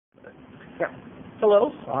Yeah.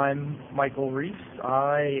 Hello, I'm Michael Reese.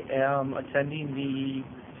 I am attending the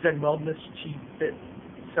Zen Wellness ChiFit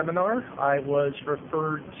Seminar. I was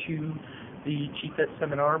referred to the ChiFit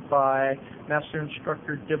Seminar by Master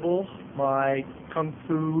Instructor Dibble, my Kung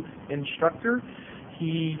Fu instructor.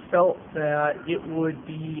 He felt that it would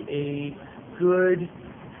be a good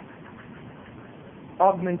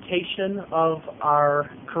augmentation of our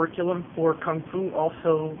curriculum for Kung Fu,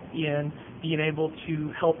 also in being able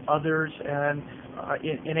to help others and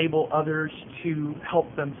enable others to help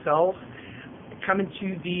themselves. Coming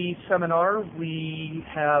to the seminar, we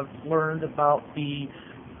have learned about the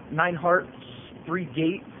 9 hearts, 3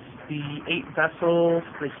 gates, the 8 vessels,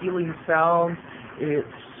 the healing sound. It's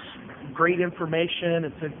great information.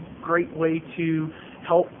 It's a great way to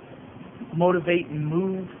help motivate and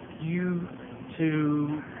move you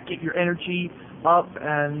to get your energy up,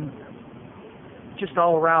 and just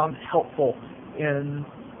all around helpful. And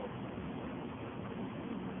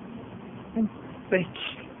thank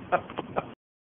you.